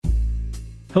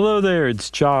Hello there,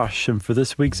 it's Josh, and for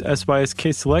this week's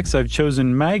SYSK Selects, I've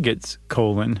chosen Maggots,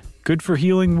 good for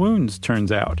healing wounds,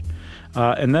 turns out.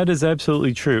 And that is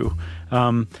absolutely true.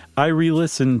 I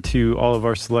re-listened to all of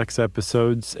our Selects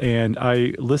episodes, and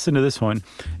I listened to this one,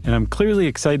 and I'm clearly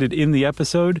excited in the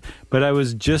episode, but I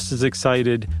was just as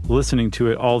excited listening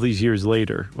to it all these years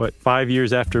later, 5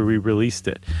 years after we released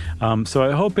it. So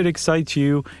I hope it excites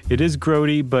you. It is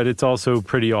grody, but it's also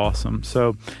pretty awesome.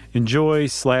 So enjoy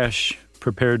 /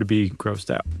 prepare to be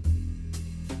grossed out.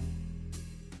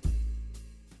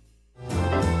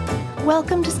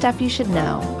 Welcome to Stuff You Should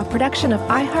Know, a production of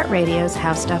iHeartRadio's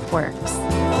How Stuff Works.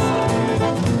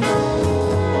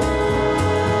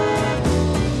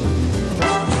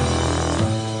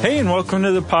 Hey, and welcome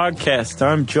to the podcast.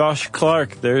 I'm Josh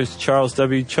Clark. There's Charles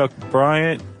W. Chuck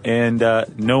Bryant, and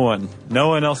no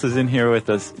one else is in here with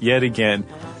us yet again,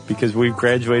 because we've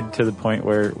graduated to the point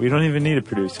where we don't even need a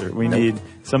producer. We need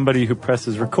somebody who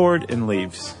presses record and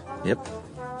leaves. Yep.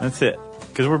 That's it.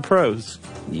 Because we're pros.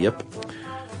 Yep.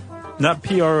 Not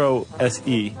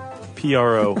P-R-O-S-E.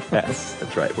 P-R-O-S.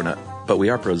 That's right. We're not, but we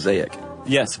are prosaic.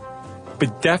 Yes.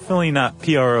 But definitely not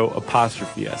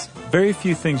P-R-O-apostrophe-S. Very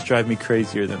few things drive me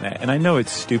crazier than that. And I know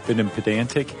it's stupid and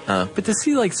pedantic, but to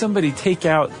see like somebody take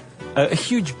out a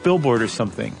huge billboard or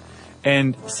something,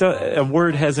 and so a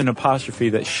word has an apostrophe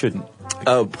that shouldn't.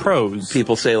 Oh, pros.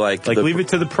 People say like leave it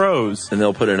to the pros. And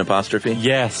they'll put an apostrophe?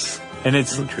 Yes. And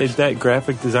it's that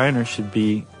graphic designer should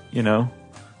be,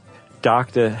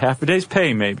 docked a half a day's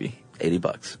pay, maybe.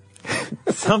 $80.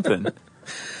 Something.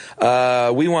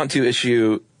 We want to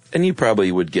issue, and you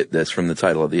probably would get this from the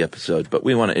title of the episode, but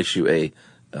we want to issue a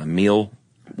meal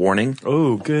warning.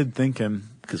 Oh, good thinking.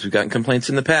 Because we've gotten complaints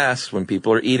in the past when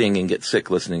people are eating and get sick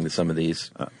listening to some of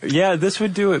these. Yeah, this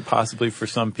would do it possibly for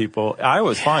some people. I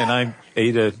was fine. I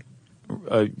ate a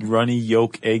runny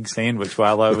yolk egg sandwich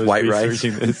while I was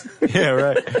researching this. Yeah,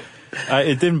 right.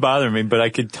 It didn't bother me, but I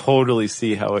could totally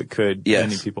see how it could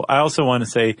many people. I also want to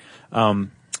say,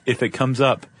 if it comes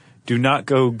up, do not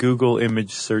go Google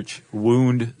image search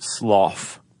wound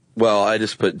slough. Well, I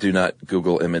just put do not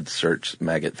Google image search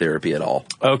maggot therapy at all.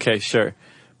 Okay, sure.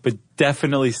 But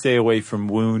definitely stay away from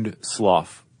wound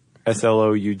slough.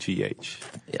 S-L-O-U-G-H.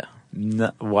 Yeah.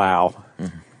 Wow.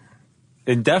 Mm-hmm.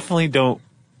 And definitely don't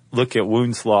look at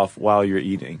wound slough while you're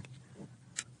eating.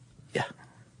 Yeah.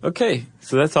 Okay,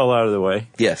 so that's all out of the way.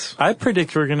 Yes. I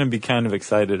predict we're going to be kind of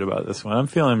excited about this one. I'm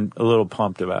feeling a little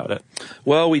pumped about it.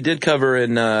 Well, we did cover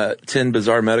in 10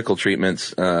 Bizarre Medical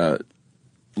Treatments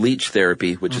leech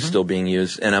therapy, which is still being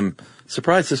used. And I'm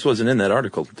surprised this wasn't in that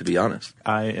article, to be honest.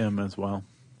 I am as well.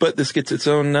 But this gets its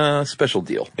own special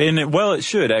deal. And it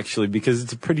should, actually, because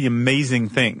it's a pretty amazing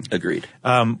thing. Agreed.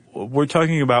 We're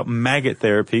talking about maggot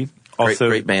therapy. Also,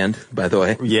 great band, by the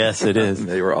way. Yes, it is.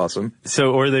 They were awesome.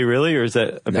 So, are they really, or is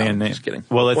that a band name? Just kidding.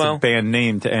 Well, it's a band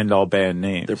name to end all band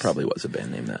names. There probably was a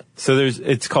band name that. So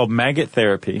it's called maggot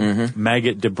therapy,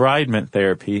 maggot debridement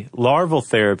therapy, larval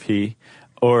therapy,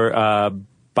 or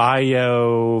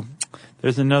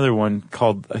there's another one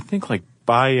called, I think, like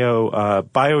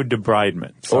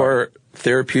biodebridement. Or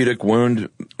therapeutic wound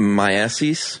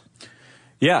myiasis.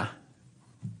 Yeah.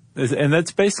 And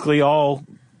that's basically all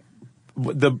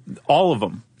of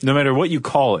them, no matter what you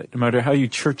call it, no matter how you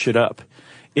church it up.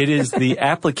 It is the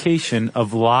application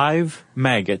of live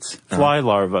maggots, fly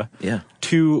larvae,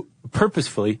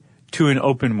 purposefully to an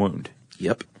open wound.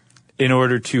 Yep. In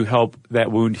order to help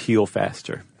that wound heal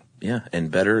faster. Yeah,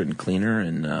 and better and cleaner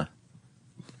and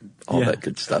all that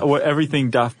good stuff. What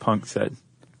everything Daft Punk said.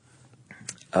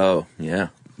 Oh, yeah.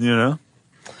 Should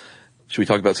we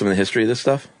talk about some of the history of this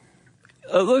stuff?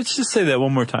 Let's just say that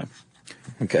one more time.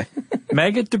 Okay.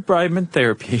 Maggot debridement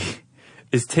therapy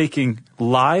is taking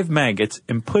live maggots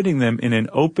and putting them in an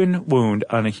open wound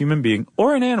on a human being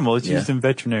or an animal. It's used in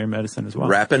veterinary medicine as well.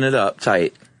 Wrapping it up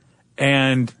tight.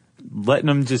 And letting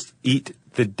them just eat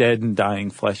the dead and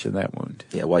dying flesh in that wound.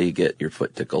 Yeah, while you get your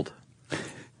foot tickled.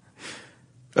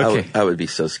 Okay. I would be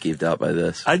so skeeved out by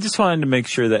this. I just wanted to make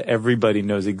sure that everybody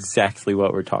knows exactly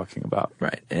what we're talking about.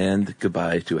 Right. And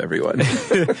goodbye to everyone.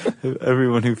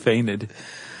 Everyone who fainted.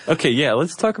 Okay, yeah,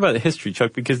 let's talk about the history,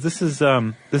 Chuck, because this is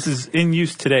in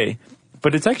use today,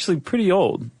 but it's actually pretty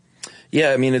old.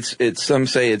 Yeah, I mean, it's some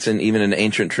say it's even an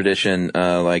ancient tradition,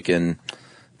 like in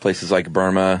places like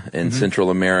Burma and Central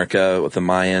America with the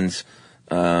Mayans.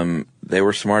 They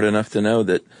were smart enough to know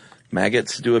that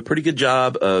maggots do a pretty good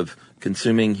job of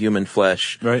consuming human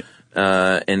flesh, right?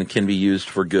 And can be used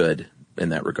for good in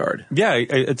that regard. Yeah,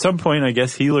 at some point, I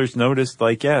guess healers noticed,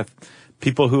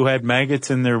 people who had maggots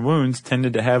in their wounds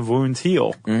tended to have wounds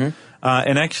heal. Mm-hmm.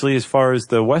 And actually, as far as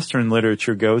the Western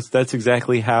literature goes, that's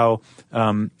exactly how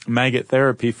maggot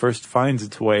therapy first finds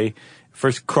its way,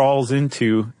 first crawls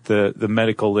into the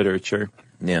medical literature.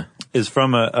 Yeah. Is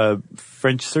from a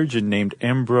French surgeon named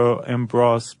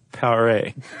Ambroise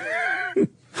Paré.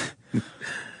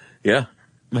 Yeah.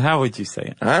 How would you say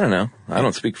it? I don't know. I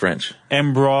don't speak French.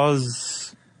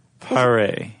 Ambroise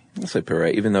Paré. I'll say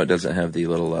Paré, even though it doesn't have the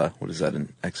little, what is that,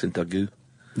 an accent aigu?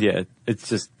 Yeah, it's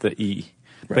just the E.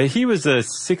 Right. But he was a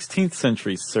 16th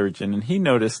century surgeon, and he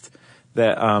noticed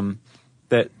that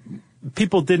that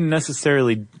people didn't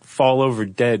necessarily fall over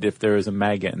dead if there was a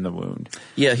maggot in the wound.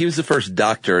 Yeah, he was the first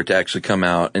doctor to actually come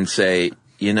out and say,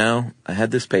 I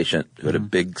had this patient who had a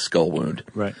big skull wound.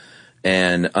 Right.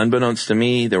 And unbeknownst to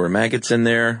me, there were maggots in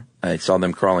there. I saw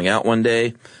them crawling out one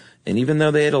day. And even though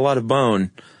they ate a lot of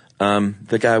bone,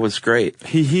 the guy was great.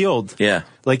 He healed. Yeah.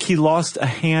 Like he lost a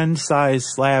hand-sized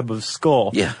slab of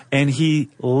skull. Yeah. And he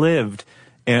lived.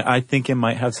 And I think it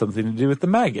might have something to do with the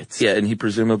maggots. Yeah, and he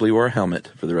presumably wore a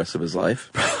helmet for the rest of his life.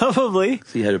 Probably.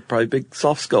 So he had a probably big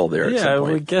soft skull there at some Yeah, I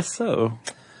point. would guess so.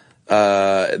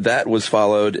 That was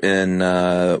followed in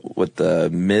the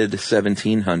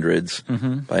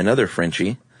mid-1700s by another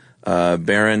Frenchie,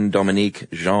 Baron Dominique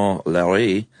Jean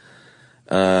Larrey.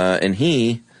 And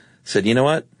he said, you know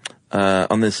what?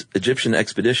 On this Egyptian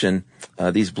expedition,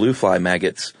 these blue fly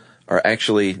maggots are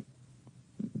actually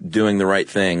doing the right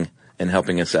thing and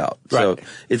helping us out. Right. So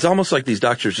it's almost like these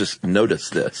doctors just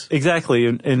noticed this. Exactly.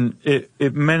 And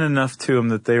it meant enough to them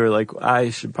that they were like, I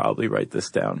should probably write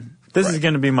this down. This is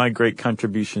going to be my great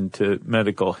contribution to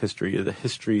medical history, the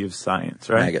history of science,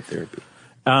 right? Maggot therapy.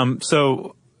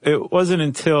 So it wasn't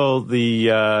until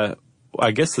the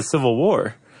Civil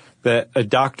War that a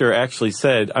doctor actually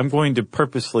said, I'm going to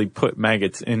purposely put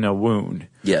maggots in a wound.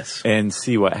 Yes. And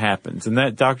see what happens. And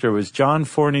that doctor was John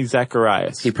Forney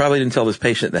Zacharias. He probably didn't tell his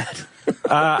patient that.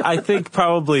 I think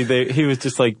probably he was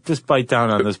just like, just bite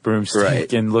down on this broomstick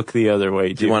right. and look the other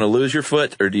way. Do you want to lose your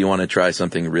foot or do you want to try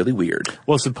something really weird?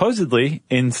 Well, supposedly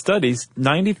in studies,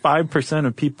 95%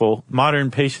 of people, modern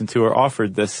patients who are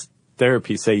offered this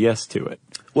therapy say yes to it.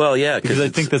 Well, yeah. Because I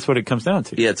think that's what it comes down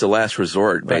to. Yeah, it's a last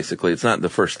resort, basically. Right. It's not the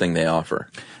first thing they offer.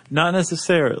 Not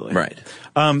necessarily. Right.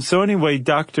 So anyway,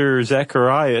 Dr.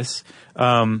 Zacharias,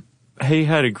 he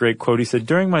had a great quote. He said,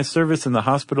 during my service in the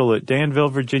hospital at Danville,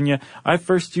 Virginia, I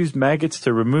first used maggots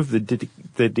to remove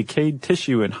the decayed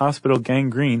tissue in hospital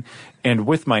gangrene, and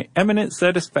with my eminent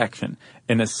satisfaction,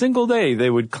 in a single day they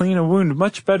would clean a wound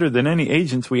much better than any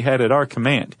agents we had at our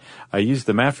command. I used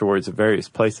them afterwards at various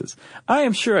places. I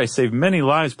am sure I saved many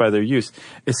lives by their use,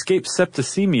 escaped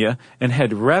septicemia, and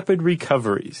had rapid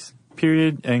recoveries.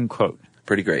 Period. End quote.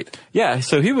 Pretty great. Yeah,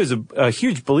 so he was a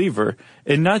huge believer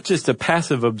and not just a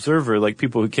passive observer like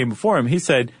people who came before him. He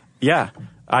said, yeah,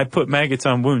 I put maggots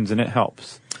on wounds and it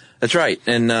helps. That's right.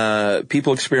 And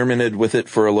people experimented with it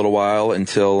for a little while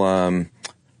until a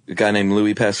guy named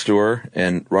Louis Pasteur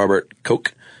and Robert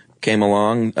Koch came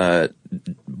along,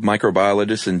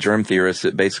 microbiologists and germ theorists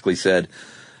that basically said,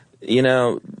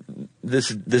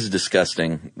 this is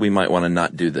disgusting. We might want to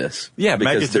not do this. Yeah,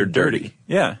 because maggots they're are dirty.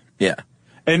 Yeah. Yeah.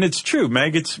 And it's true.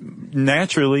 Maggots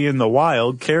naturally in the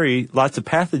wild carry lots of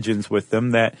pathogens with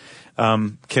them that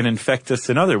can infect us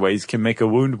in other ways, can make a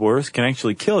wound worse, can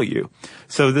actually kill you.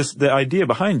 So the idea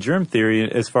behind germ theory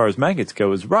as far as maggots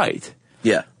go is right.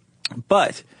 Yeah.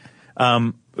 But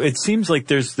it seems like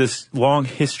there's this long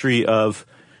history of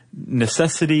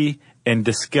necessity and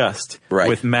disgust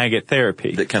with maggot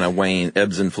therapy. That kind of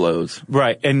ebbs and flows.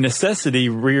 Right. And necessity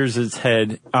rears its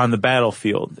head on the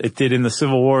battlefield. It did in the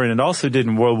Civil War, and it also did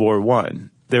in World War I.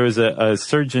 There was a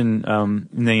surgeon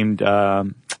named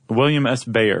William S.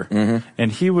 Bayer,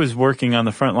 and he was working on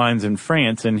the front lines in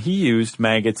France, and he used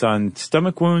maggots on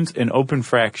stomach wounds and open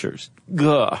fractures.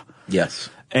 Gah.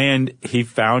 Yes. And he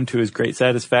found to his great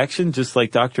satisfaction, just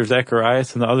like Dr.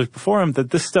 Zacharias and the others before him, that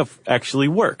this stuff actually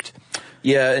worked.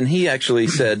 Yeah, and he actually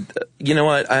said, you know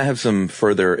what, I have some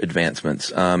further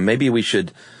advancements. Maybe we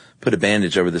should put a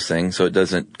bandage over this thing so it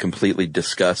doesn't completely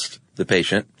disgust the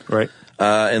patient. Right.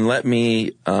 And let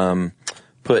me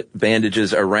put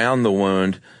bandages around the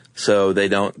wound so they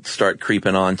don't start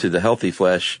creeping onto the healthy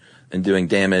flesh and doing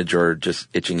damage or just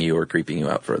itching you or creeping you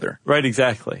out further. Right,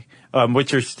 exactly.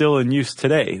 Which are still in use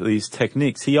today, these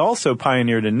techniques. He also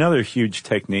pioneered another huge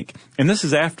technique, and this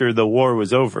is after the war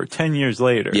was over, 10 years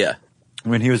later. Yeah.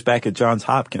 When he was back at Johns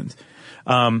Hopkins.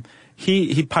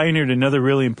 He pioneered another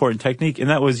really important technique,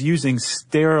 and that was using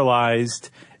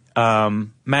sterilized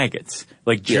maggots,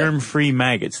 like germ-free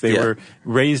maggots. They were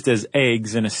raised as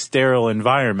eggs in a sterile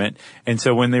environment, and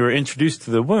so when they were introduced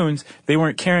to the wounds, they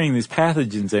weren't carrying these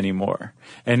pathogens anymore.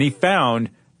 And he found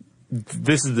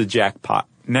this is the jackpot.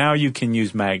 Now you can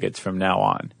use maggots from now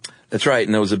on. That's right,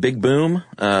 and there was a big boom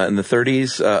in the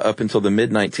 30s up until the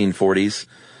mid-1940s.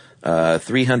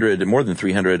 More than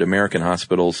 300 American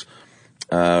hospitals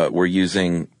were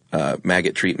using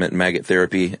maggot treatment, maggot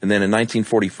therapy. And then in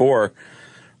 1944,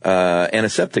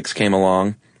 antiseptics came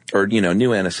along, or,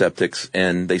 new antiseptics,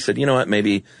 and they said, you know what,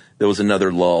 maybe there was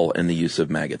another lull in the use of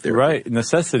maggot therapy. Right,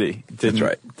 necessity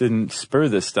didn't spur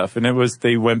this stuff. And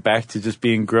they went back to just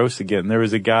being gross again. There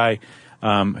was a guy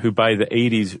who by the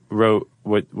 80s wrote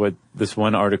what this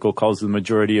one article calls the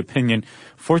majority opinion.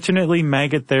 Fortunately,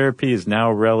 maggot therapy is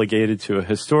now relegated to a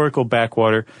historical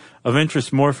backwater of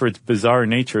interest more for its bizarre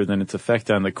nature than its effect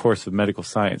on the course of medical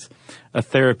science, a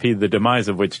therapy the demise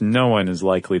of which no one is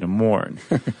likely to mourn.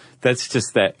 That's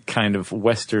just that kind of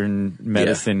Western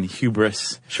medicine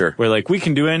hubris. Sure. Where we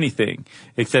can do anything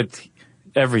except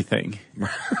everything,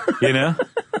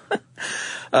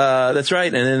 That's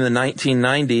right. And in the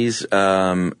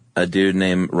 1990s, a dude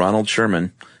named Ronald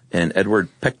Sherman and Edward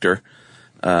Pechter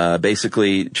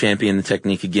basically championed the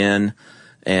technique again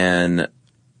and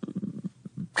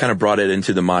kind of brought it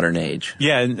into the modern age.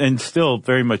 Yeah, and still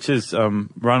very much is.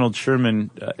 Ronald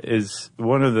Sherman is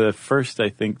one of the first, I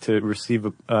think, to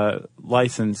receive a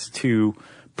license to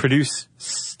produce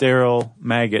sterile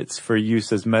maggots for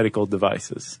use as medical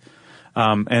devices.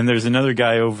 And there's another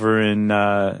guy over in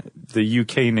the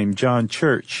UK named John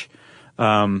Church,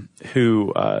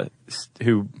 who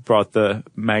brought the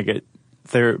maggot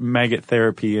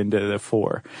therapy into the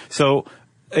fore. So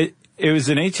it was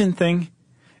an ancient thing.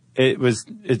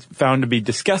 It's found to be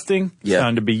disgusting. It's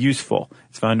found to be useful.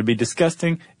 It's found to be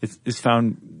disgusting. It's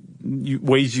found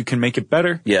ways you can make it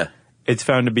better. Yeah. It's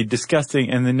found to be disgusting,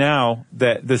 and then now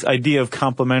that this idea of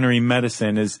complementary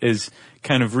medicine is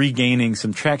kind of regaining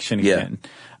some traction again.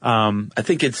 I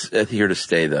think it's here to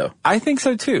stay, though. I think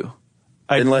so too.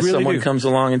 Unless someone comes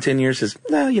along in 10 years and says,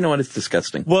 no, you know what, it's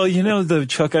disgusting. Well,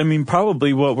 Chuck,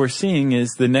 probably what we're seeing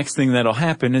is the next thing that'll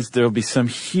happen is there'll be some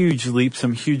huge leap,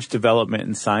 some huge development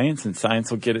in science, and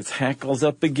science will get its hackles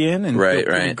up again and feel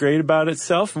pretty great about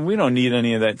itself, and we don't need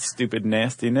any of that stupid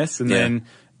nastiness, and then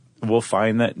we'll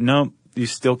find that, no, you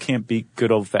still can't beat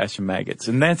good old-fashioned maggots.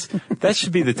 And that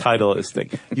should be the title of this thing.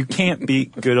 You can't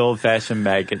beat good old-fashioned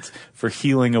maggots for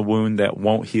healing a wound that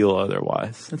won't heal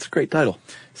otherwise. That's a great title.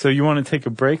 So you want to take a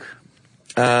break?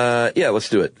 Yeah, let's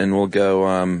do it. And we'll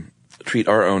go treat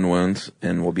our own wounds,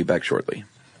 and we'll be back shortly.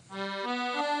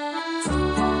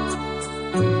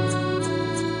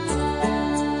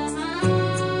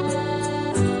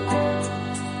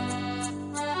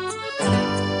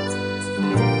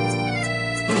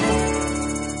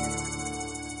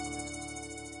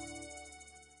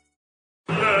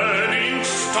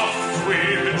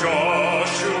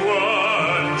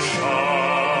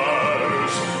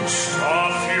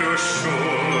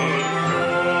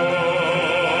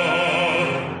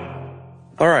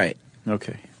 All right.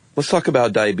 Okay. Let's talk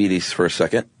about diabetes for a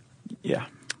second. Yeah.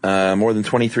 More than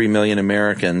 23 million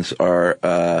Americans are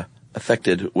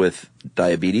affected with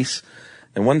diabetes.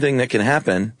 And one thing that can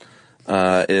happen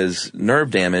is nerve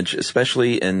damage,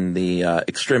 especially in the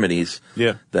extremities.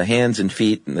 Yeah. The hands and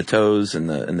feet and the toes and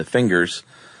the fingers.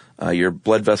 Your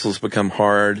blood vessels become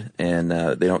hard and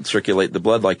they don't circulate the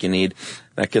blood like you need.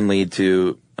 That can lead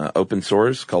to open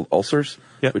sores called ulcers,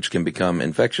 which can become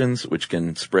infections, which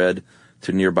can spread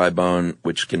to nearby bone,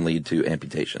 which can lead to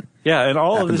amputation. Yeah, and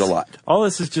happens a lot. All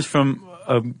this is just from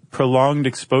a prolonged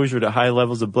exposure to high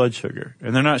levels of blood sugar,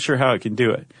 and they're not sure how it can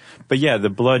do it. But yeah, the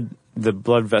blood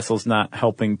vessel's not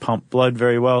helping pump blood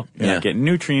very well. You're not getting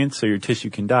nutrients, so your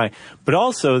tissue can die. But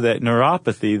also that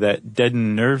neuropathy, that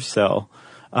deadened nerve cell,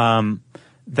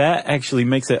 that actually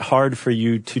makes it hard for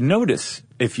you to notice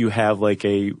if you have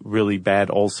a really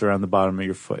bad ulcer on the bottom of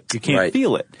your foot. You can't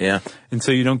feel it. Yeah. And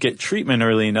so you don't get treatment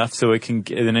early enough so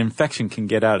an infection can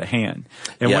get out of hand.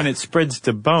 And when it spreads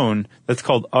to bone, that's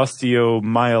called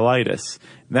osteomyelitis.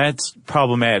 That's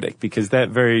problematic because that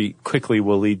very quickly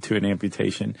will lead to an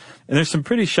amputation. And there's some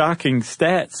pretty shocking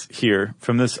stats here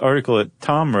from this article that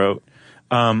Tom wrote.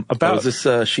 About is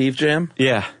this Sheave Jam?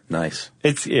 Yeah. Nice.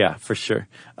 For sure.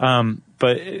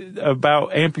 But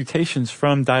about amputations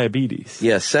from diabetes.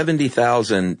 Yeah,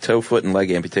 70,000 toe, foot, and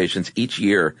leg amputations each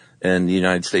year in the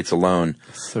United States alone.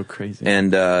 So crazy.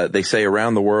 And they say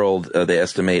around the world, they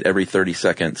estimate every 30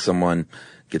 seconds someone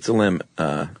gets a limb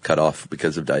cut off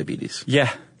because of diabetes.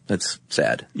 Yeah. That's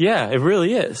sad. Yeah, it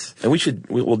really is. And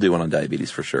we'll do one on diabetes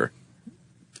for sure.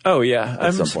 Oh yeah,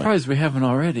 I'm some surprised we haven't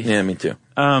already. Yeah, me too.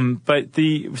 But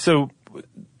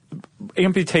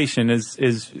amputation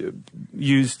is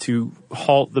used to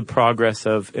halt the progress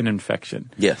of an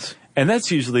infection. Yes. And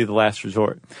that's usually the last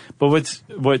resort. But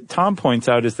what Tom points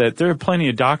out is that there are plenty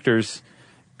of doctors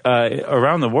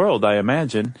around the world, I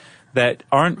imagine, that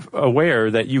aren't aware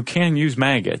that you can use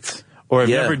maggots or have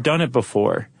never done it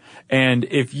before. And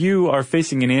if you are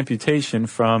facing an amputation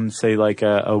from, say, like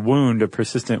a wound, a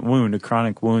persistent wound, a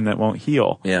chronic wound that won't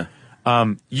heal,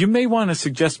 you may want to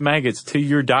suggest maggots to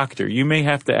your doctor. You may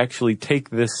have to actually take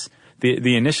the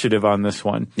initiative on this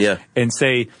one and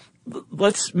say,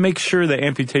 let's make sure that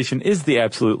amputation is the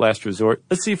absolute last resort.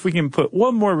 Let's see if we can put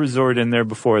one more resort in there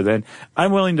before then.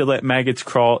 I'm willing to let maggots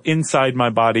crawl inside my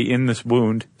body in this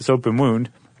wound, this open wound,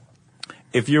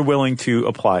 if you're willing to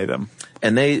apply them.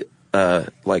 And they,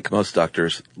 like most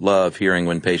doctors, love hearing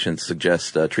when patients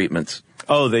suggest treatments.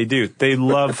 Oh, they do. They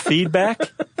love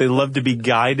feedback. They love to be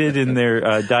guided in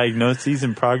their diagnoses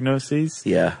and prognoses.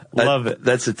 Yeah. Love it.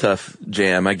 That's a tough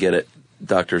jam. I get it.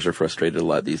 Doctors are frustrated a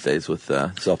lot these days with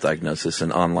self-diagnosis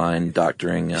and online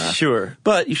doctoring. Sure.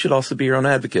 But you should also be your own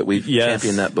advocate. We've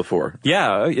championed that before.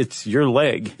 Yeah, it's your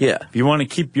leg. Yeah. If you want to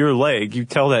keep your leg, you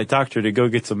tell that doctor to go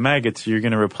get some maggots, you're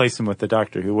going to replace him with the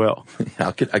doctor who will.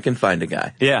 I can find a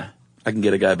guy. Yeah. I can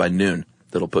get a guy by noon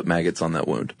that'll put maggots on that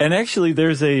wound. And actually,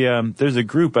 there's a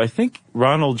group, I think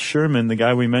Ronald Sherman, the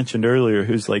guy we mentioned earlier,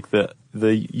 who's like the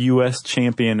U.S.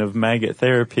 champion of maggot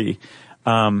therapy,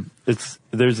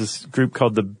 there's this group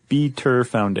called the BTER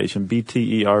Foundation,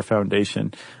 BTER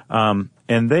Foundation,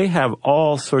 and they have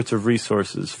all sorts of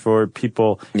resources for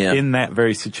people in that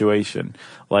very situation,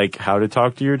 like how to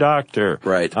talk to your doctor.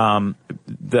 Right.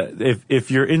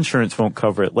 If your insurance won't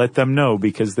cover it, let them know,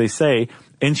 because they say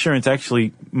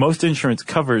most insurance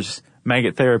covers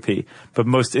maggot therapy, but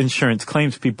most insurance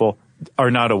claims people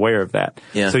are not aware of that.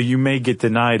 Yeah. So you may get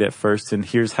denied at first, and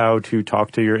here's how to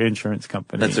talk to your insurance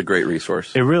company. That's a great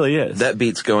resource. It really is. That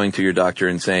beats going to your doctor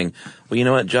and saying, well, you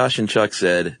know what, Josh and Chuck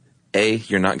said, A,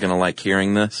 you're not going to like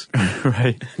hearing this.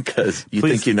 Right. Because you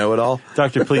think you know it all.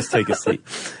 Doctor, please take a seat.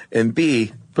 And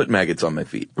B, put maggots on my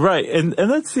feet. Right. And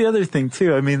that's the other thing,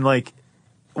 too. I mean, like,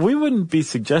 we wouldn't be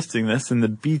suggesting this, and the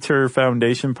BTER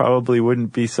Foundation probably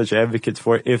wouldn't be such advocates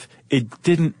for it if it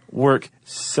didn't work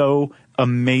so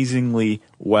amazingly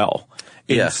well.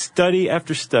 In study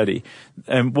after study,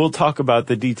 and we'll talk about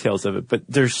the details of it, but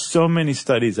there's so many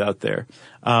studies out there.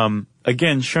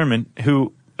 Again, Sherman,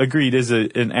 who agreed is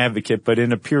an advocate, but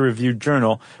in a peer-reviewed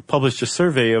journal, published a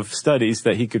survey of studies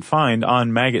that he could find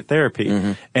on maggot therapy,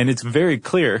 and it's very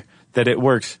clear that it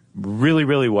works really,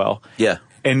 really well. Yeah.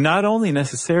 And not only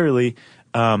necessarily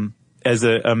as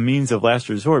a means of last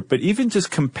resort, but even just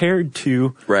compared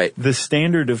to the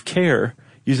standard of care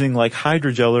using like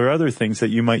hydrogel or other things that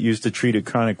you might use to treat a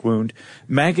chronic wound,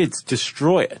 maggots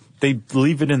destroy it. They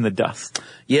leave it in the dust.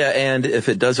 Yeah, and if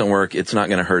it doesn't work, it's not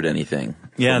going to hurt anything,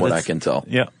 from what I can tell.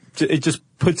 Yeah. It just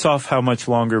puts off how much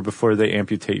longer before they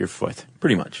amputate your foot.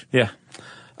 Pretty much. Yeah.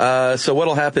 So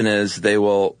what'll happen is they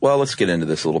will, let's get into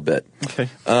this a little bit. Okay.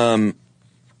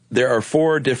 There are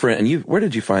 4 different, and where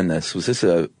did you find this? Was this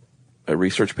a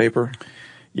research paper?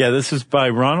 Yeah, this is by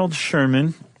Ronald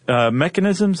Sherman,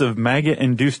 Mechanisms of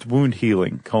Maggot-Induced Wound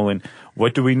Healing,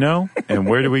 what do we know and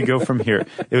where do we go from here?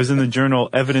 It was in the journal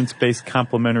Evidence-Based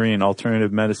Complementary and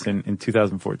Alternative Medicine in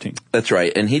 2014. That's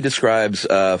right. And he describes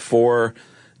 4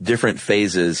 different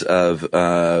phases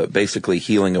of basically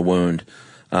healing a wound.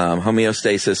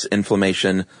 Homeostasis,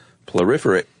 inflammation,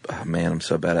 proliferate. Oh, man, I'm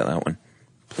so bad at that one.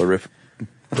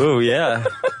 Oh, yeah.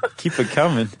 Keep it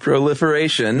coming.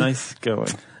 Proliferation. Nice going.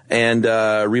 And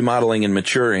remodeling and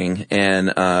maturing. And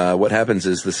what happens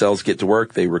is the cells get to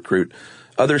work. They recruit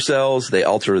other cells. They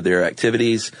alter their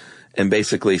activities and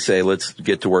basically say, let's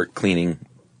get to work cleaning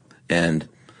and,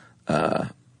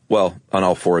 on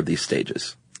all 4 of these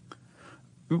stages.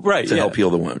 Right. To help heal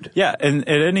the wound. Yeah. And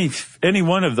at any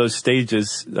one of those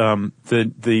stages,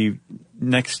 the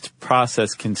next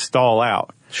process can stall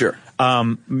out. Sure.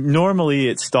 Normally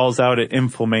it stalls out at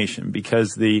inflammation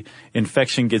because the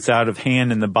infection gets out of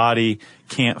hand and the body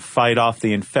can't fight off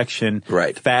the infection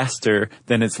faster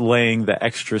than it's laying the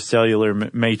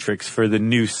extracellular matrix for the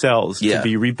new cells to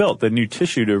be rebuilt, the new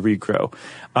tissue to regrow.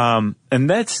 And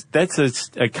that's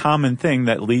a common thing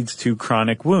that leads to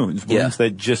chronic wounds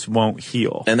that just won't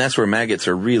heal. And that's where maggots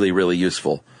are really, really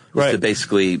useful. To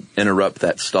basically interrupt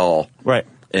that stall. Right.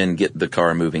 And get the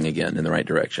car moving again in the right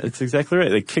direction. That's exactly right.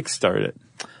 They kickstart it.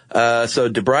 So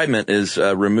debridement is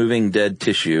removing dead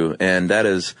tissue, and that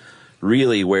is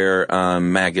really where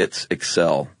maggots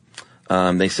excel.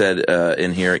 They said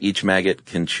in here each maggot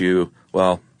can chew.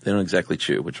 Well, they don't exactly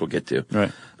chew, which we'll get to.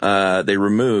 Right. they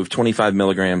remove 25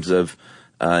 milligrams of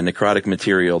necrotic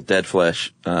material, dead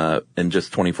flesh, in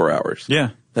just 24 hours.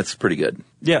 Yeah. That's pretty good.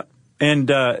 Yeah. And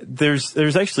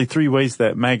there's actually 3 ways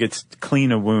that maggots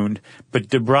clean a wound. But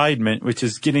debridement, which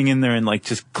is getting in there and like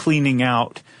just cleaning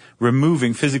out,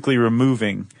 physically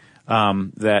removing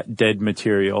that dead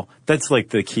material, that's like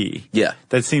the key. Yeah.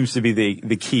 That seems to be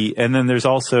the key. And then there's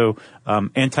also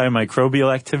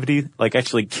antimicrobial activity, like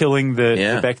actually killing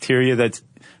the bacteria that's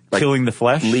killing the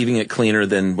flesh. Leaving it cleaner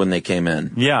than when they came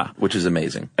in. Yeah. Which is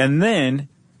amazing. And then,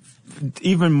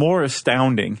 even more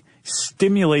astounding,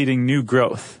 stimulating new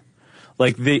growth.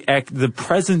 Like the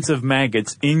presence of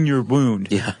maggots in your wound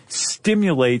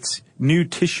stimulates new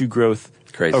tissue growth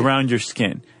around your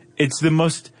skin. It's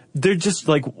they're just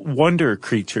like wonder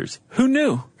creatures. Who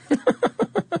knew?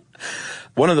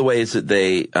 One of the ways that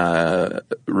they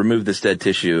remove this dead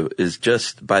tissue is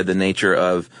just by the nature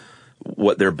of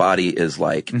what their body is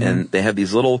like. Mm-hmm. And they have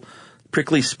these little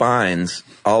prickly spines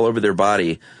all over their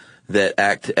body that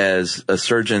act as a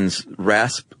surgeon's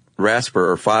rasper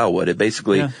or file wood. It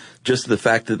basically, just the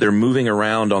fact that they're moving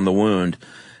around on the wound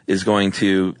is going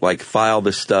to like file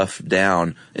the stuff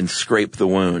down and scrape the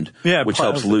wound, which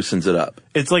helps loosens it up.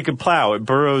 It's like a plow. It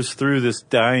burrows through this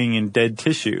dying and dead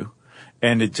tissue,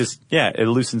 and it just, it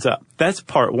loosens up. That's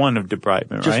part 1 of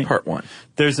debridement, right? Just part 1.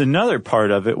 There's another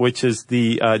part of it, which is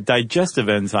the digestive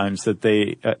enzymes that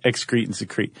they excrete and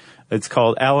secrete. It's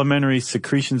called alimentary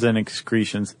secretions and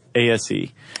excretions, ASE.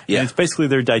 Yeah. And it's basically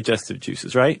their digestive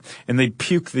juices, right? And they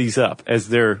puke these up as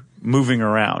they're moving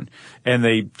around, and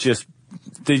they just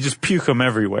puke them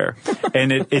everywhere.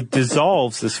 And it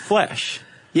dissolves this flesh.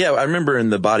 Yeah, I remember in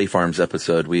the Body Farms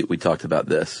episode, we talked about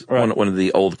this. Right. One of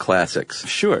the old classics.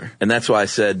 Sure. And that's why I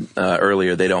said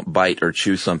earlier they don't bite or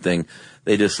chew something.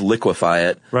 They just liquefy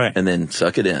it and then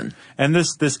suck it in. And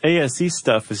this ASE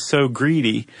stuff is so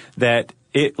greedy that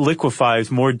it liquefies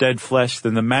more dead flesh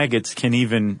than the maggots can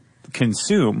even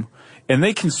consume. And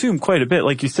they consume quite a bit.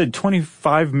 Like you said,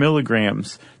 25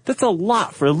 milligrams. That's a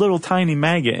lot for a little tiny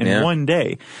maggot in one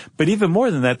day. But even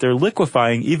more than that, they're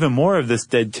liquefying even more of this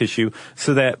dead tissue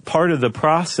so that part of the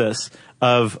process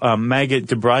of maggot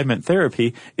debridement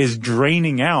therapy is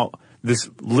draining out this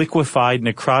liquefied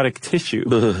necrotic tissue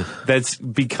that's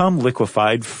become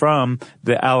liquefied from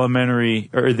the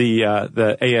alimentary or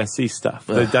the ASE stuff,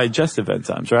 the digestive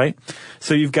enzymes, right?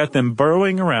 So you've got them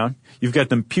burrowing around. You've got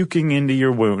them puking into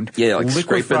your wound. Yeah, like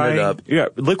scraping it up. Yeah,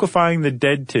 liquefying the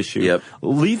dead tissue.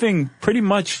 Leaving pretty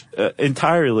much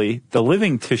entirely the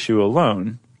living tissue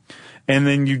alone. And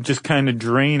then you just kind of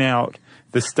drain out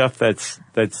the stuff that's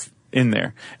in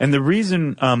there. And the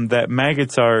reason that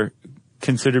maggots are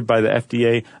considered by the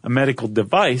FDA a medical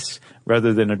device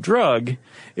rather than a drug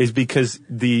is because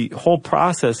the whole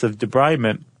process of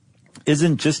debridement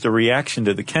isn't just a reaction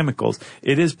to the chemicals.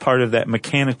 It is part of that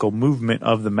mechanical movement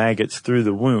of the maggots through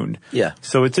the wound. Yeah.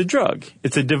 So it's a drug.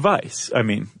 It's a device. I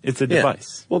mean, it's a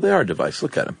device. Well, they are a device.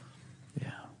 Look at them.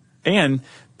 Yeah. And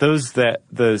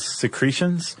the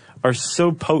secretions are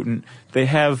so potent, they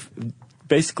have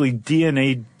basically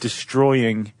DNA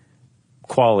destroying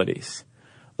qualities.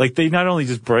 Like they not only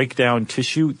just break down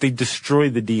tissue, they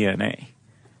destroy the DNA.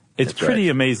 It's pretty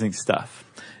amazing stuff.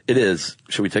 It is.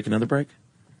 Should we take another break?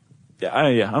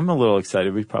 Yeah, I'm a little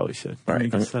excited. We probably should. All right, I'm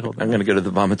going to go to the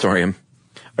vomitorium.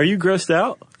 Are you grossed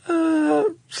out?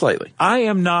 Slightly. I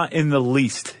am not in the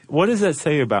least. What does that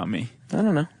say about me? I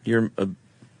don't know. I don't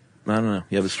know.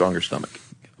 You have a stronger stomach.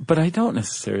 But I don't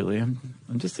necessarily. I'm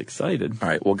just excited. All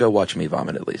right, well, go watch me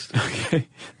vomit at least. Okay,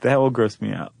 that will gross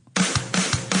me out.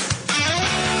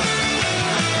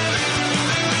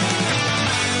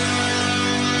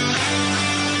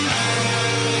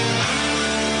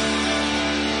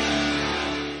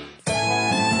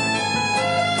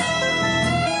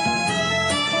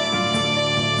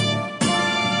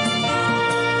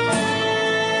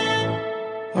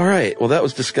 All right. Well, that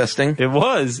was disgusting. It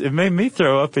was. It made me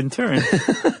throw up in turn.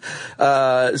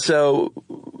 So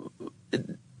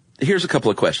here's a couple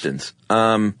of questions.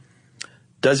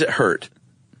 Does it hurt?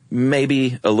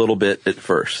 Maybe a little bit at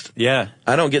first. Yeah.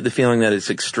 I don't get the feeling that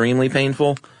it's extremely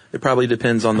painful. It probably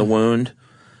depends on the wound.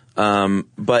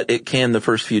 But the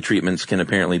first few treatments can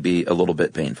apparently be a little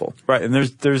bit painful. Right. And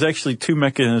there's actually 2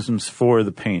 mechanisms for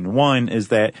the pain. One is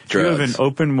that you have an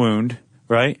open wound.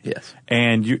 Right? Yes.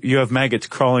 And you have maggots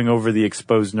crawling over the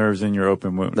exposed nerves in your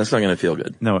open wound. That's not going to feel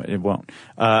good. No, it won't.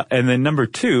 And then number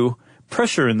 2,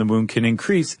 pressure in the wound can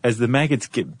increase as the maggots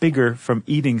get bigger from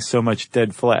eating so much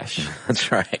dead flesh. That's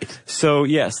right. So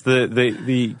yes,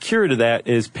 the cure to that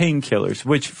is painkillers,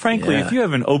 which frankly, if you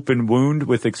have an open wound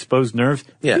with exposed nerves,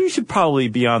 you should probably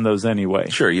be on those anyway.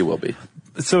 Sure, you will be.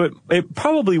 So it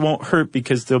probably won't hurt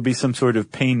because there'll be some sort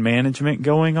of pain management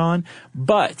going on,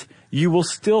 but you will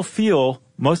still feel,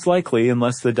 most likely,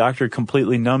 unless the doctor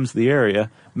completely numbs the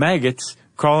area, maggots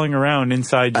crawling around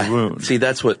inside your wound. See,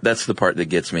 that's the part that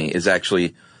gets me, is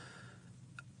actually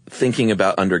thinking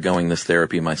about undergoing this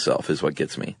therapy myself is what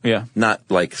gets me. Yeah. Not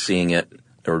like seeing it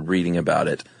or reading about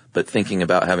it, but thinking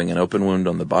about having an open wound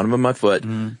on the bottom of my foot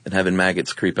and having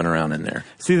maggots creeping around in there.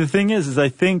 See, the thing is I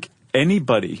think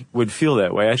anybody would feel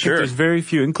that way. I think there's very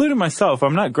few, including myself.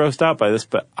 I'm not grossed out by this,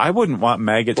 but I wouldn't want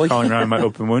maggots crawling around my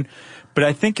open wound. But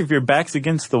I think if your back's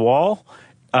against the wall,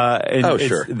 and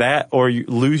it's that, or you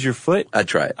lose your foot, I'd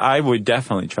try it. I would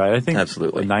definitely try it. I think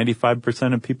absolutely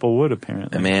 95% of people would,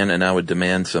 apparently. And I would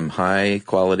demand some high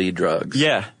quality drugs.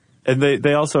 Yeah. And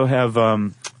they also have,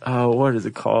 what is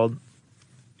it called?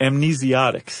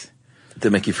 Amnesiotics. To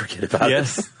make you forget about it.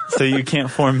 Yes. So you can't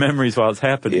form memories while it's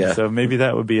happening. Yeah. So maybe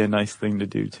that would be a nice thing to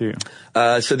do too.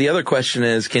 So the other question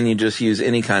is, can you just use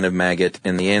any kind of maggot?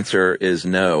 And the answer is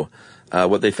no.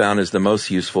 What they found is the most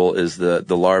useful is the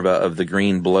larva of the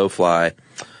green blowfly.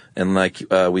 And like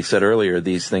we said earlier,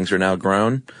 these things are now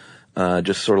grown,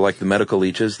 just sort of like the medical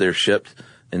leeches. They're shipped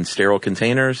in sterile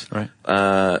containers,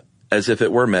 as if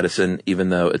it were medicine, even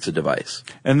though it's a device.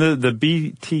 And the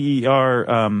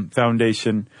BTER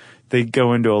Foundation, they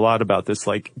go into a lot about this,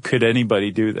 like, could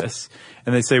anybody do this?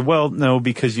 And they say, well, no,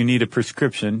 because you need a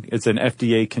prescription. It's an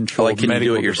FDA-controlled can medical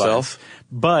you do it yourself? device.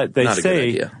 But they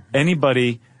say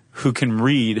anybody who can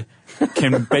read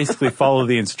can basically follow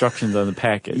the instructions on the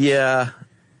package. Yeah.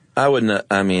 I wouldn't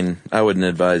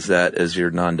advise that as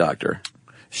your non-doctor.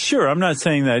 Sure, I'm not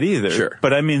saying that either. Sure.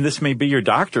 But I mean, this may be your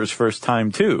doctor's first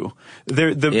time too.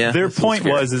 Their point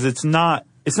is it's not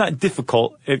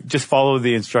difficult. Just follow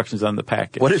the instructions on the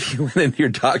package. What if you went into your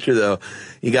doctor though,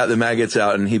 he got the maggots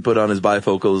out and he put on his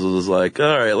bifocals and was like,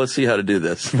 all right, let's see how to do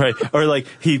this. Right. Or like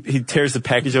he tears the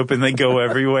package open and they go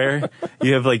everywhere.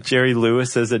 You have like Jerry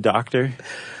Lewis as a doctor.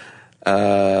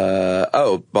 But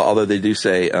although they do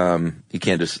say, you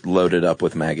can't just load it up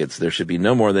with maggots. There should be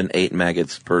no more than 8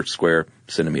 maggots per square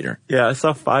centimeter. Yeah, I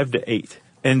saw 5 to 8.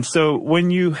 And so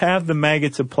when you have the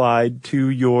maggots applied to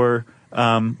your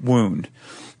wound,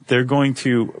 they're going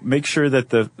to make sure that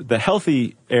the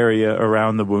healthy area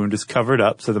around the wound is covered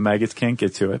up so the maggots can't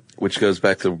get to it. Which goes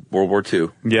back to World War II.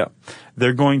 Yeah.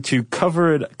 They're going to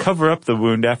cover up the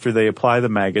wound after they apply the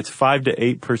maggots, 5 to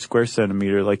 8 per square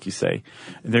centimeter, like you say.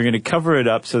 They're going to cover it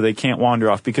up so they can't wander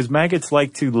off because maggots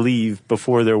like to leave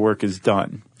before their work is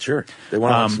done. Sure. They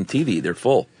want to watch some TV. They're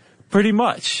full. Pretty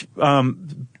much.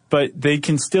 But they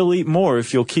can still eat more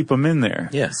if you'll keep them in there.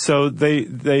 Yeah. So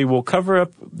they will cover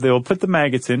up, they'll put the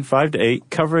maggots in, 5 to 8,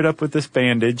 cover it up with this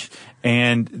bandage,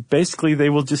 and basically they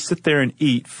will just sit there and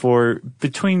eat for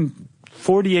between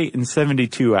 48 and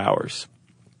 72 hours.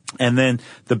 And then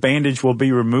the bandage will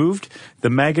be removed. The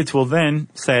maggots will then,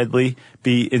 sadly,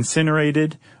 be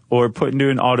incinerated or put into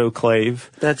an autoclave.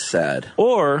 That's sad.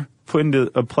 Or put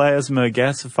into a plasma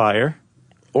gasifier.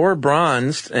 Or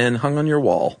bronzed and hung on your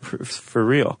wall. For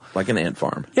real. Like an ant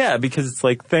farm. Yeah, because it's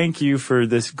like, thank you for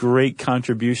this great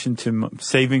contribution to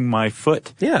saving my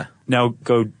foot. Yeah. Now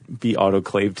go be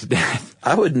autoclaved to death.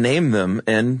 I would name them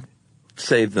and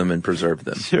save them and preserve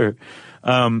them. Sure.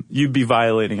 You'd be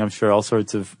violating, I'm sure, all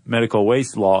sorts of medical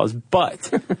waste laws, but...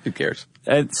 Who cares?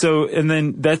 And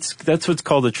then that's what's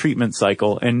called a treatment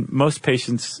cycle. And most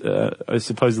patients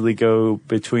supposedly go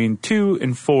between 2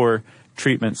 and 4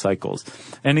 treatment cycles.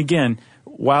 And again,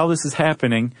 while this is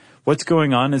happening, what's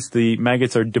going on is the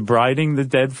maggots are debriding the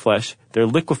dead flesh, they're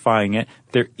liquefying it,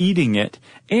 they're eating it,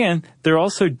 and they're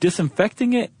also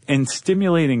disinfecting it and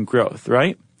stimulating growth,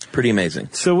 right? Pretty amazing.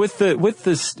 So with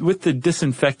the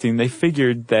disinfecting, they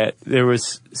figured that there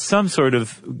was some sort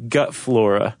of gut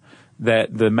flora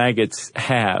that the maggots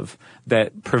have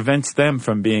that prevents them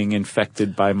from being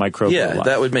infected by microbial life.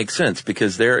 That would make sense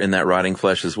because they're in that rotting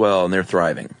flesh as well and they're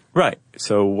thriving. Right.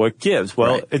 So what gives?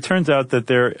 Well, It turns out that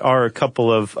there are a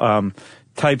couple of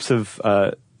types of,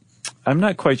 I'm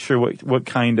not quite sure what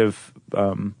kind of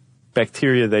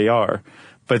bacteria they are,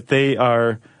 but they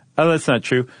are, that's not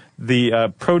true.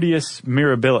 The Proteus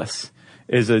mirabilis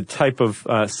is a type of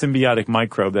symbiotic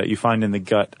microbe that you find in the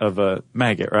gut of a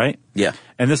maggot, right? Yeah.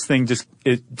 And this thing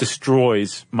it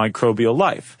destroys microbial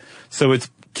life. So it's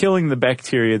killing the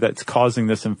bacteria that's causing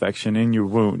this infection in your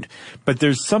wound. But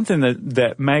there's something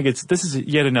that maggots, this is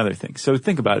yet another thing. So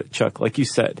think about it, Chuck, like you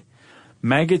said.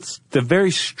 Maggots, the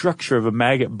very structure of a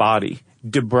maggot body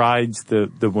debrides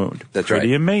the wound. That's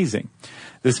Pretty right. amazing.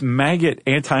 This maggot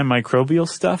antimicrobial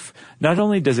stuff, not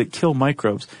only does it kill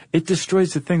microbes, it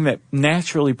destroys the thing that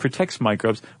naturally protects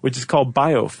microbes, which is called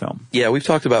biofilm. Yeah, we've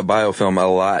talked about biofilm a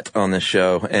lot on this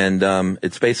show, and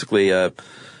it's basically a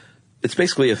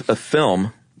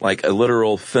film, like a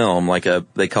literal film,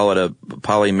 they call it a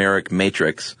polymeric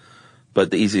matrix. But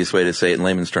the easiest way to say it in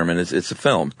layman's term is it's a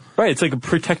film. Right, it's like a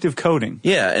protective coating.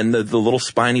 Yeah, and the little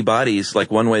spiny bodies, like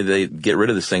one way they get rid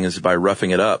of this thing is by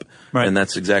roughing it up. Right. And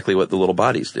that's exactly what the little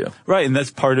bodies do. Right, and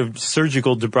that's part of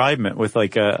surgical debridement with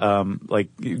like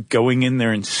going in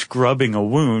there and scrubbing a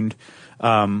wound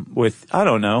with, I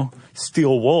don't know,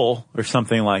 steel wool or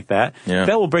something like that. Yeah.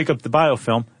 That will break up the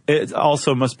biofilm. It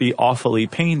also must be awfully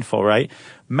painful, right?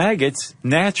 Maggots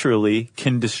naturally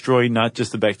can destroy not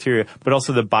just the bacteria, but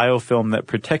also the biofilm that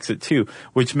protects it too,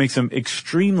 which makes them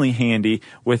extremely handy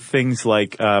with things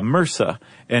like MRSA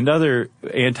and other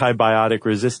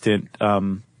antibiotic-resistant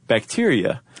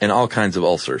bacteria. And all kinds of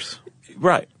ulcers.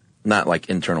 Right. Not like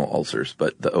internal ulcers,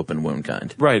 but the open wound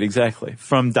kind. Right, exactly.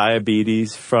 From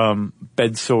diabetes, from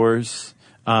bed sores.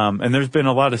 And there's been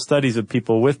a lot of studies of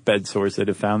people with bed sores that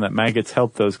have found that maggots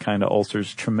help those kind of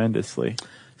ulcers tremendously.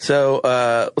 So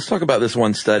let's talk about this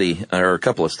one study, or a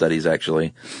couple of studies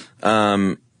actually.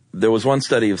 There was one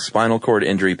study of spinal cord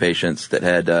injury patients that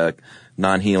had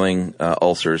non-healing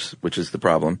ulcers, which is the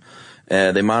problem.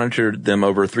 They monitored them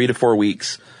over 3 to 4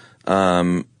 weeks,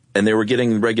 and they were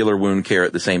getting regular wound care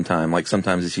at the same time. Like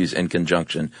sometimes it's used in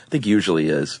conjunction. I think usually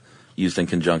is used in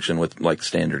conjunction with like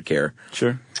standard care.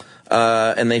 Sure.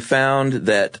 And they found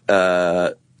that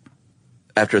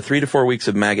after 3 to 4 weeks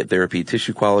of maggot therapy,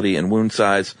 tissue quality and wound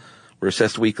size were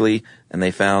assessed weekly, and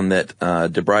they found that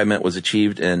debridement was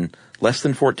achieved in less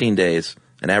than 14 days,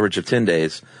 an average of 10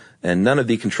 days, and none of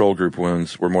the control group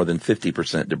wounds were more than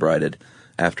 50% debrided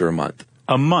after a month.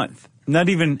 A month. Not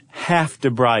even half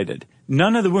debrided.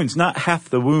 None of the wounds, not half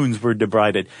the wounds were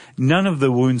debrided. None of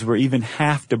the wounds were even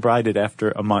half debrided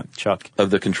after a month, Chuck.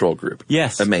 Of the control group.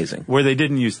 Yes. Amazing. Where they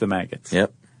didn't use the maggots.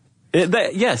 Yep.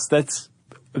 Yes, that's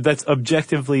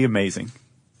objectively amazing.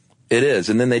 It is.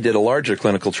 And then they did a larger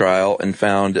clinical trial and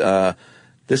found,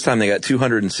 this time they got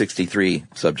 263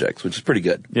 subjects, which is pretty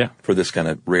good. Yeah. For this kind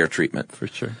of rare treatment. For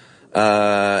sure.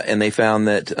 And they found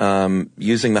that,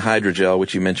 using the hydrogel,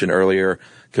 which you mentioned earlier,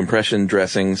 compression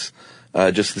dressings,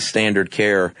 just the standard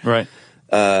care. Right.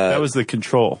 That was the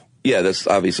control. Yeah, that's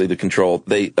obviously the control.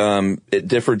 It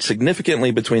differed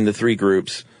significantly between the three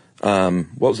groups. What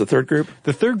was the third group?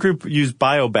 The third group used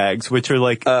bio bags, which are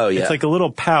like, it's like a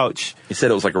little pouch. You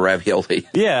said it was like a ravioli.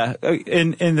 Yeah,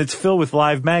 and it's filled with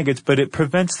live maggots, but it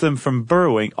prevents them from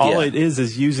burrowing. All it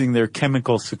is using their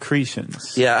chemical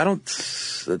secretions. Yeah,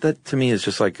 that to me is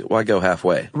just like, why go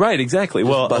halfway? Right, exactly. Just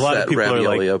well, a lot of people are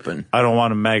like, open. I don't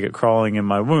want a maggot crawling in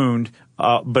my wound,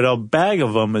 but a bag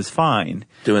of them is fine.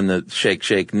 Doing the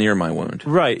shake near my wound.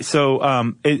 Right,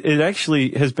 so it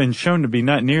actually has been shown to be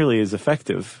not nearly as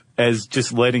effective as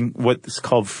just letting what's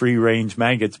called free-range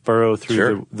maggots burrow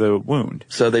through the wound.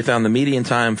 So they found the median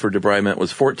time for debridement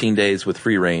was 14 days with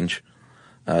free range,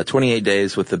 28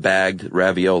 days with the bagged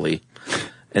ravioli,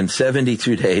 and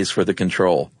 72 days for the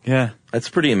control. Yeah. That's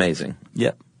pretty amazing.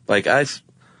 Yep. Like, I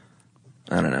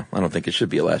don't know. I don't think it should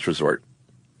be a last resort.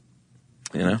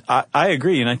 You know? I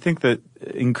agree, and I think that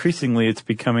increasingly it's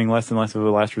becoming less and less of a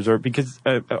last resort because,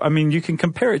 you can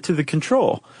compare it to the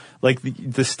control. Like,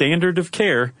 the standard of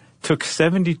care took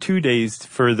 72 days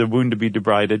for the wound to be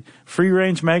debrided.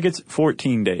 Free-range maggots,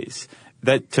 14 days.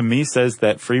 That, to me, says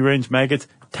that free-range maggots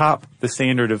top the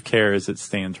standard of care as it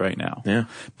stands right now. Yeah.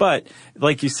 But,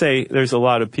 like you say, there's a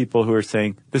lot of people who are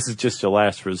saying, this is just a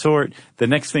last resort. The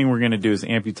next thing we're going to do is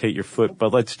amputate your foot,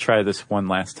 but let's try this one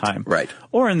last time. Right.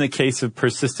 Or in the case of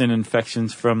persistent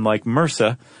infections from, like,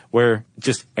 MRSA, where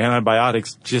just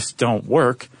antibiotics just don't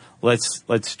work,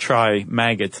 let's try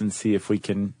maggots and see if we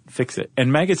can fix it.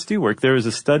 And maggots do work. There was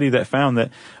a study that found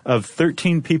that of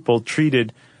 13 people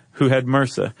treated who had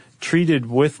MRSA, treated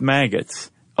with maggots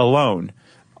alone,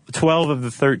 12 of the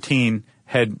 13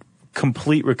 had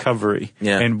complete recovery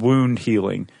and wound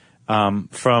healing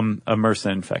from a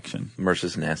MRSA infection.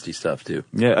 MRSA's nasty stuff, too.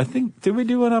 Yeah, I think, did we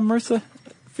do one on MRSA?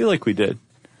 I feel like we did.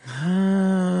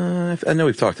 I know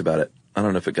we've talked about it. I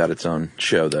don't know if it got its own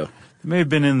show, though. It may have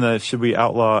been in the Should We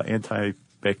Outlaw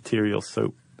Antibacterial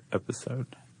Soap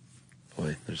episode.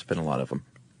 Boy, there's been a lot of them.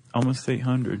 Almost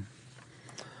 800.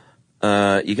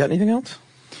 You got anything else?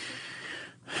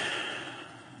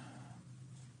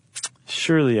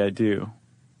 Surely I do,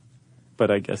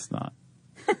 but I guess not.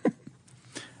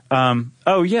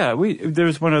 There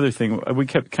was one other thing. We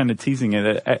kept kind of teasing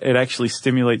it. It actually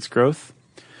stimulates growth.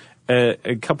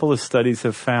 a couple of studies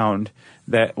have found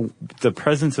that the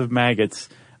presence of maggots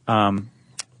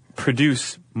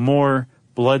produce more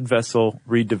blood vessel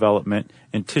redevelopment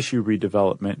and tissue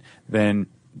redevelopment than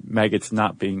maggots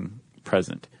not being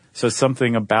present. So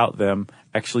something about them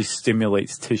actually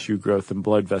stimulates tissue growth and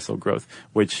blood vessel growth,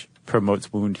 which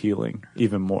promotes wound healing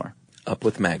even more. Up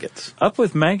with maggots. Up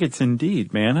with maggots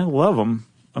indeed, man. I love them.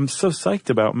 I'm so psyched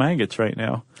about maggots right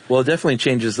now. Well, it definitely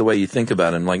changes the way you think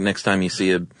about them. Like next time you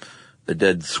see a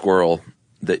dead squirrel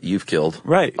that you've killed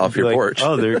off your porch.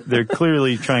 Oh, they're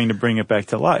clearly trying to bring it back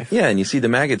to life. Yeah, and you see the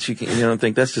maggots, you don't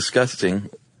think that's disgusting.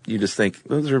 You just think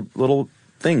those are little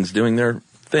things doing their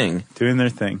thing. Doing their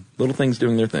thing. Little things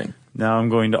doing their thing. Now I'm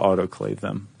going to autoclave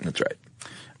them. That's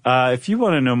right. If you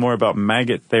want to know more about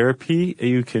maggot therapy,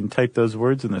 you can type those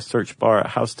words in the search bar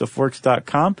at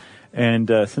howstuffworks.com.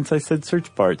 And since I said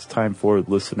search bar, it's time for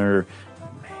listener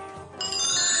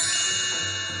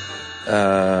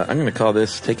I'm going to call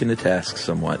this taking to task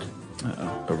somewhat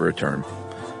over a term.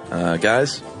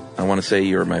 Guys, I want to say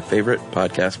you're my favorite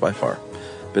podcast by far.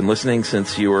 Been listening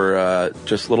since you were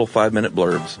just little 5-minute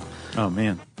blurbs. Oh,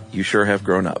 man. You sure have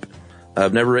grown up.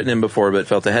 I've never written in before, but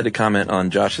felt I had to comment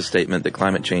on Josh's statement that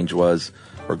climate change was,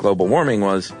 or global warming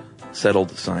was,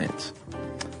 settled science.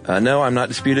 No, I'm not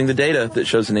disputing the data that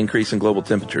shows an increase in global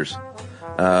temperatures.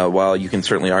 While you can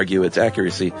certainly argue its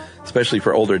accuracy, especially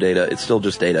for older data, it's still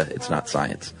just data. It's not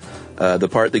science. The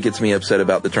part that gets me upset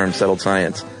about the term settled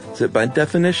science is that by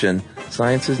definition,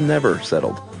 science is never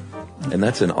settled. And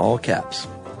that's in all caps.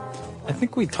 I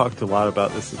think we talked a lot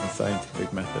about this in the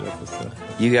scientific method episode.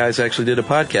 You guys actually did a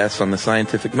podcast on the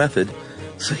scientific method,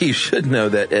 so you should know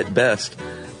that at best,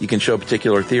 you can show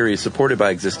particular theories supported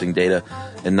by existing data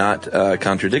and not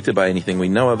contradicted by anything we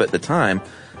know of at the time.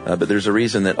 But there's a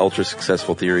reason that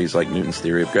ultra-successful theories like Newton's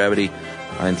theory of gravity,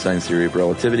 Einstein's theory of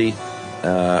relativity,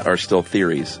 are still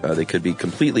theories. They could be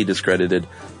completely discredited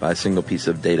by a single piece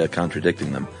of data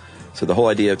contradicting them. So the whole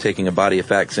idea of taking a body of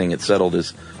facts saying it's settled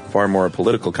is far more a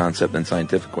political concept than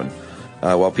scientific one.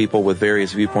 While people with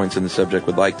various viewpoints in the subject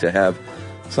would like to have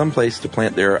some place to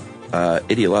plant their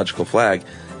ideological flag,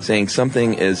 saying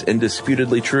something is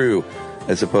indisputably true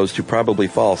as opposed to probably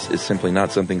false is simply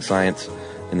not something science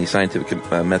and the scientific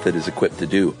method is equipped to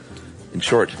do. In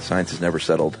short, science is never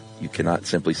settled. You cannot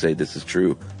simply say this is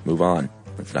true, move on.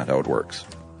 That's not how it works.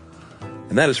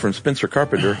 And that is from Spencer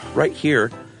Carpenter right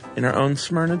here in our own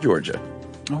Smyrna, Georgia.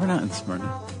 Oh, we're not in Smyrna.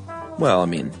 Well, I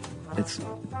mean, it's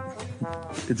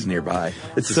nearby.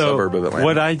 It's a suburb of Atlanta.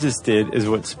 What I just did is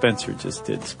what Spencer just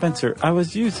did. Spencer, I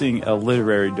was using a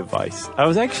literary device. I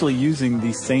was actually using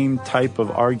the same type of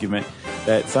argument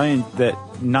that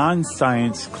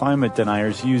non-science climate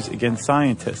deniers use against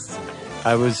scientists.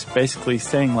 I was basically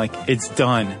saying, like, it's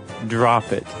done.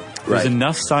 Drop it. There's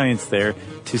enough science there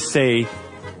to say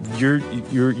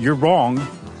you're wrong.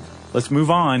 Let's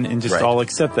move on and just all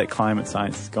accept that climate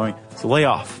science is going. So lay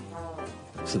off.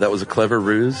 So that was a clever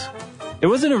ruse? It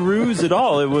wasn't a ruse at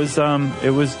all. It was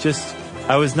just,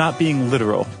 I was not being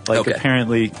literal.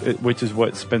 Apparently, which is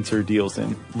what Spencer deals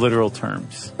in, literal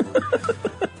terms.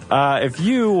 If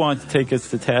you want to take us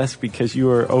to task because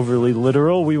you are overly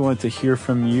literal, we want to hear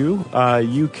from you.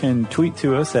 You can tweet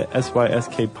to us at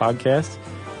SYSK Podcast.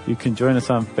 You can join us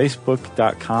on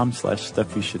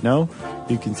Facebook.com/StuffYouShouldKnow.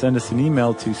 You can send us an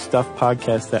email to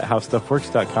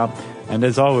stuffpodcast@howstuffworks.com. And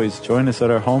as always, join us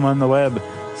at our home on the web,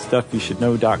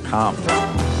 StuffYouShouldKnow.com.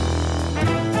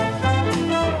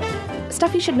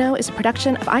 Stuff You Should Know is a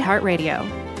production of iHeartRadio.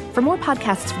 For more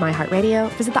podcasts from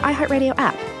iHeartRadio, visit the iHeartRadio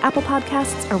app, Apple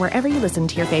Podcasts, or wherever you listen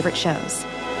to your favorite shows.